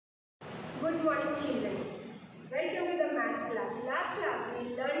Good morning children. Welcome to the maths class. Last class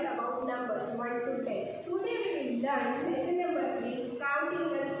we learned about numbers 1 to 10. Today we will learn lesson number 3,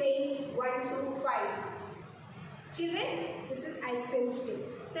 counting the things 1 to 5. Children, this is ice cream stick.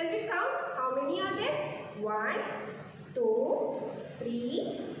 Shall we count? How many are there? 1, 2,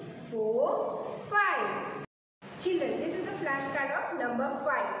 3, 4, 5. Children, this is the flashcard of number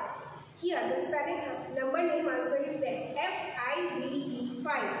 5. Here the spelling number name also is there. F-I-V-E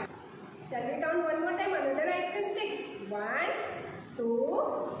 5. Shall we count one more time another ice cream sticks? 1,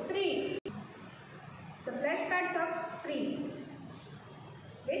 2, 3. The flashcards of 3.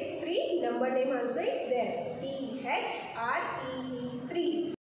 With 3 number name also is there. T-H-R-E-E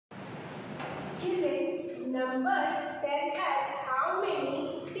 3. Children, numbers tell us how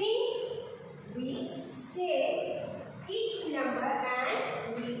many things we say each number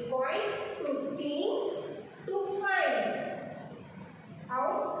and we point to things to find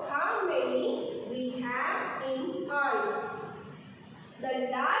out how many we have in all. The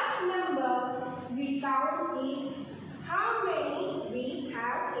last number we count is how many we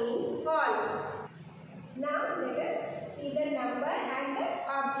have in all. Now let us see the number and the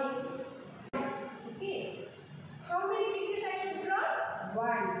object. Okay. How many pictures I should draw?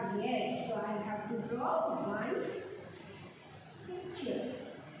 1. Yes. So I have to draw 1 picture.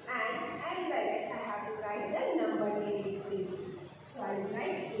 And as well as I have to write the number name it is. So I will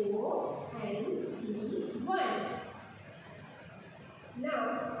write O-N-E-1. Now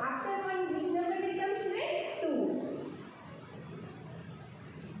after 1 which number will come children? 2.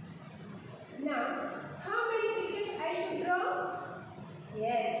 Now how many pictures I should draw?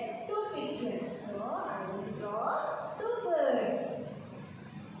 Yes, 2 pictures. So I will draw 2 birds.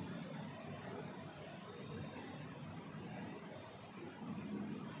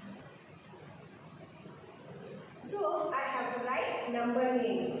 So I have to write number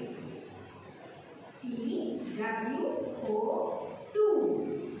name. T-W-O-2.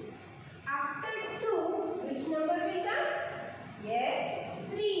 After 2, which number will come? Yes,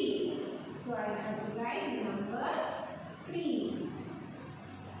 3. So I have to write number 3.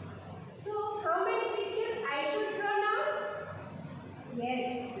 So how many pictures I should draw now? Yes,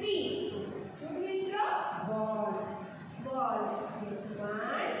 3. So should we draw? Balls. Yes, 1,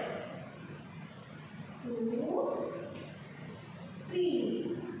 2,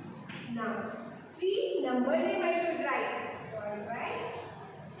 3. Now 3 number name I should write. So I will write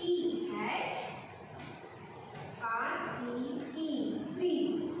T-H-R-E-E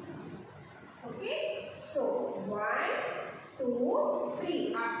 3. Okay. So 1, 2,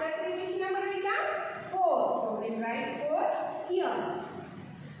 3. After 3 which number will come? 4. So we will write 4 here.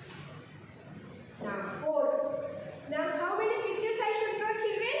 Now 4. Now how many pictures I should draw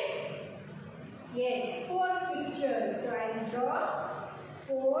children? Yes, 4 pictures. So I will draw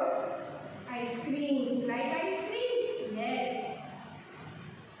 4 ice creams. Like ice creams? Yes.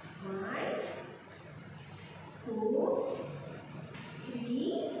 1, 2,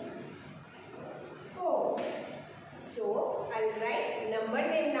 3, 4. So I will write number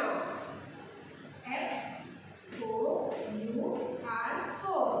name now. F-O-U-R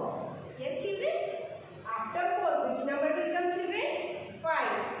 4. Yes children? After 4 which number will come children?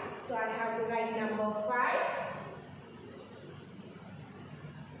 5. So I have to write number 5.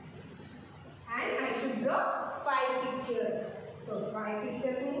 And I should draw 5 pictures. So 5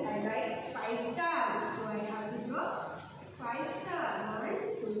 pictures means I write 5 stars. So I have to draw 5 stars.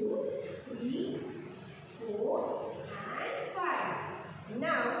 1, 2, 3, 4 and 5.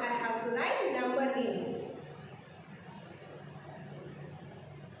 Now I have to write number name.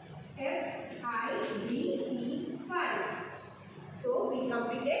 F-I-V-E 5. So we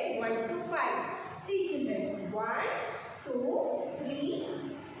completed 1 to 5. See children, 1, 2, 3,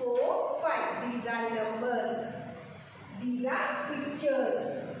 4, 5. These are numbers. These are pictures.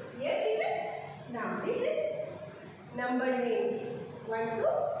 Yes children? Now this is number names. 1 to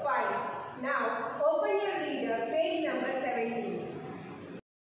 5. Now open your reader, page number 17.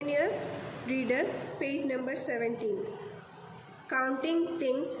 Open your reader, page number 17. Counting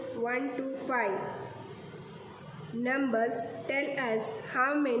things 1 to 5. Numbers tell us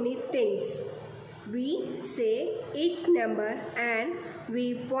how many things. We say each number and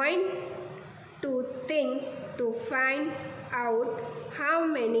we point to things to find out how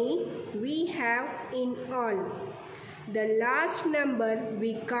many we have in all. The last number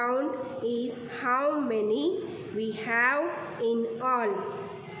we count is how many we have in all.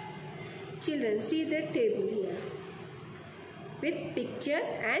 Children, see the table here with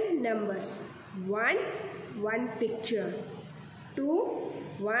pictures and numbers. 1, 1 picture. 2,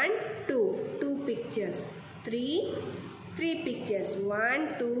 1, 2, 2 pictures. 3, 3 pictures.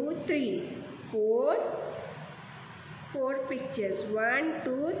 1, 2, 3. 4 pictures. 1,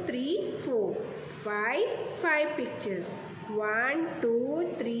 2, 3, 4. 5 pictures. 1,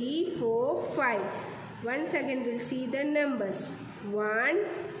 2, 3, 4, 5. Once again we'll see the numbers. 1,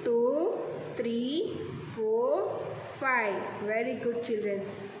 2, 3, 4, 5. Very good, children.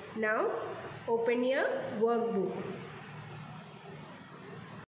 Now open your workbook.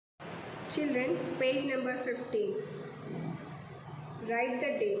 Children, page number 15. Write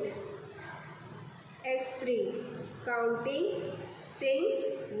the date. S3. Counting things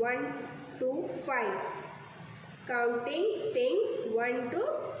 1 to 5. Counting things 1 to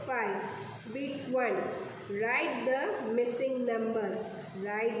 5. Bit 1. Write the missing numbers.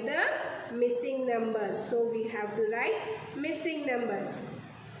 Write the missing numbers. So we have to write missing numbers.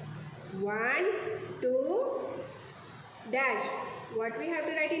 1, 2, dash. What we have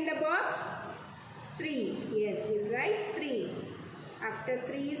to write in the box? 3. Yes, we'll write 3. After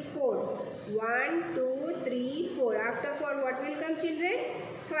 3 is 4. 1, 2, 3, 4. After 4, what will come, children?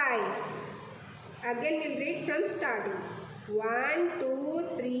 5. Again, we'll read from starting. 1, 2,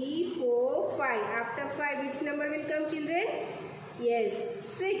 3, 4, 5. After 5, which number will come, children? Yes,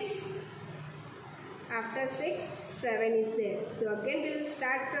 6. After 6, 7 is there. So again, we will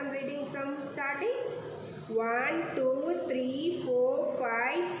start from reading from starting. 1, 2, 3, 4,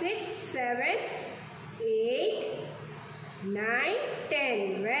 5, 6, 7, 8, 9,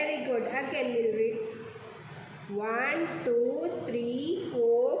 10. Very good. Again, we'll read. 1, 2, 3,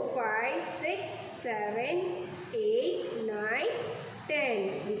 4, 5, 6, 7, 8, 9,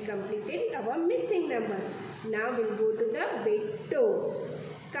 10. We completed our missing numbers. Now we'll go to the bit 2.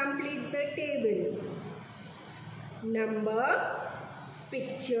 Complete the table. Number,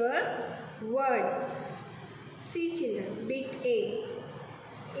 picture, word. See, children, bit A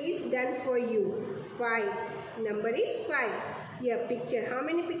is done for you. 5. Number is 5. Here, picture. How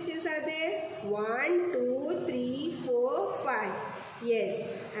many pictures are there? 1, 2, 3, 4, 5. Yes.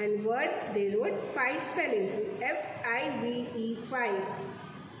 And word, they wrote 5 spellings. F-I-V-E, 5.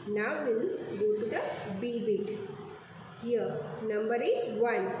 Now we'll go to the B bit. Here, number is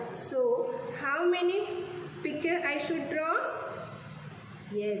 1. So, how many picture I should draw?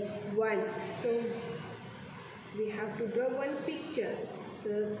 Yes, 1. So, we have to draw one picture.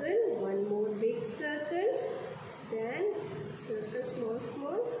 Circle, one more big circle. Then, circle small,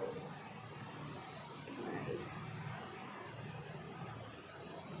 small. Nice.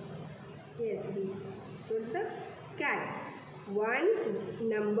 Yes, please. Put the cat. One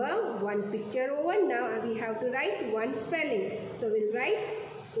number, one picture over. Now we have to write one spelling. So we'll write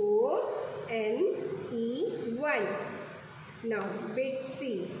O-N-E 1. Now bit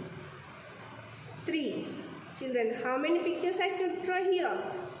C. 3. Children, how many pictures I should draw here?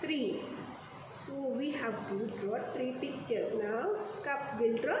 3. So we have to draw 3 pictures. Now cup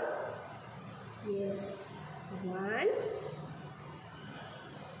will draw. Yes. 1,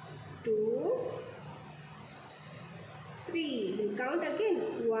 2, 3. We'll count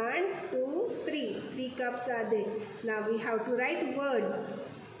again. 1, 2, 3. 3 cups are there. Now we have to write word.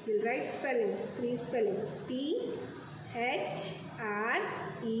 We'll write spelling. 3 spelling. T-H-R-E-E.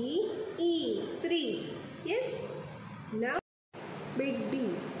 3. Yes. Now bit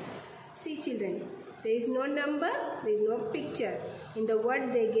D. See, children. There is no number. There is no picture. In the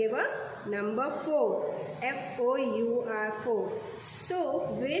word they gave a number 4. F-O-U-R 4.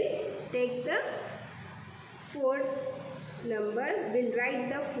 So we'll take the 4 number. We'll write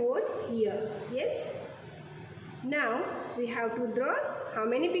the 4 here. Yes. Now we have to draw how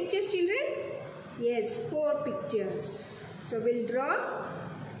many pictures, children? Yes, 4 pictures. So we'll draw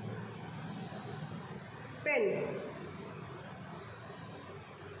pen.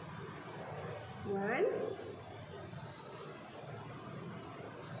 1,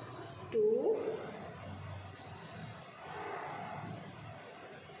 2,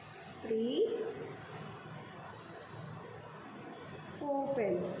 3, 4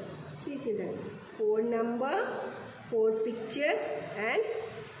 pens. See, children, 4 number, 4 pictures, and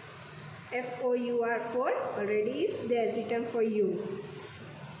F-O-U-R 4 already is there written for you.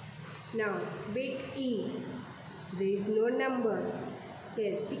 Now bit E. There is no number.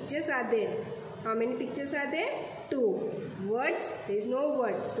 Yes, pictures are there. How many pictures are there? 2. Words, there is no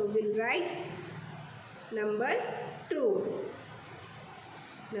words. So we'll write number 2.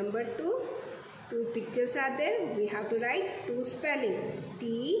 Number 2. 2 pictures are there. We have to write 2 spelling.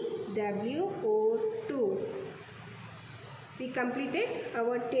 T-W-O-2. We completed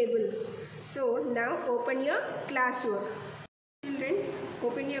our table. So now open your classwork. Children,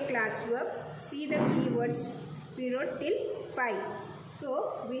 open your classwork. See the keywords we wrote till 5.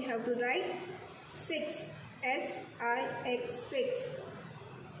 So we have to write 6. SIX6.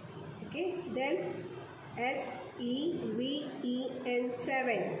 Okay, then SEVEN7,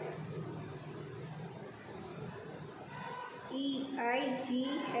 EIGHT8,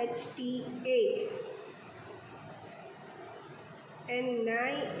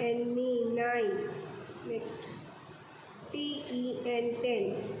 N9, next TEN10.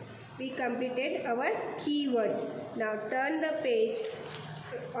 We completed our keywords. Now turn the page.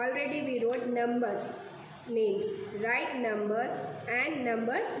 Already we wrote numbers, names. Write numbers and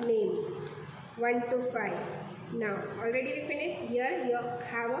number names 1 to 5. Now already we finished. Here you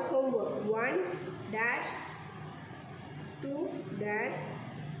have a homework. 1 dash 2 dash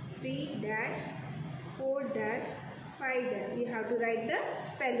 3 dash 4 dash 5 dash. You have to write the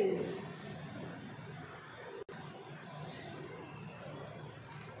spellings.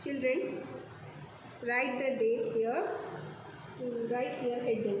 Children, write the date here. Write here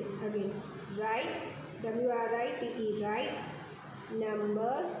heading again. Write WRITE. Write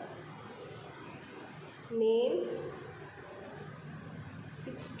number, name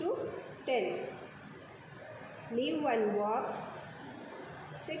 6 to 10. Leave one box.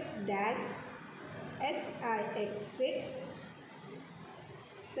 6 dash SIX6,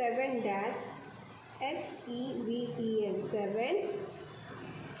 7 dash SEVEN7.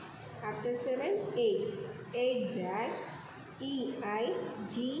 After 7, 8. 8 dash EIGHT8.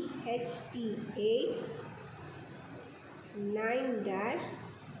 9 dash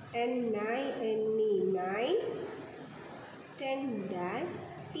N9. 10 dash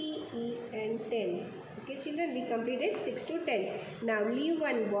TEN10. Okay children, we completed 6 to 10. Now leave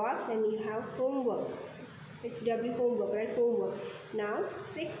one box and you have homework. It's W homework, right? Homework. Now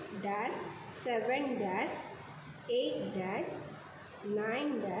 6 dash 7 dash 8 dash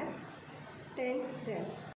 9 dash 10 dash.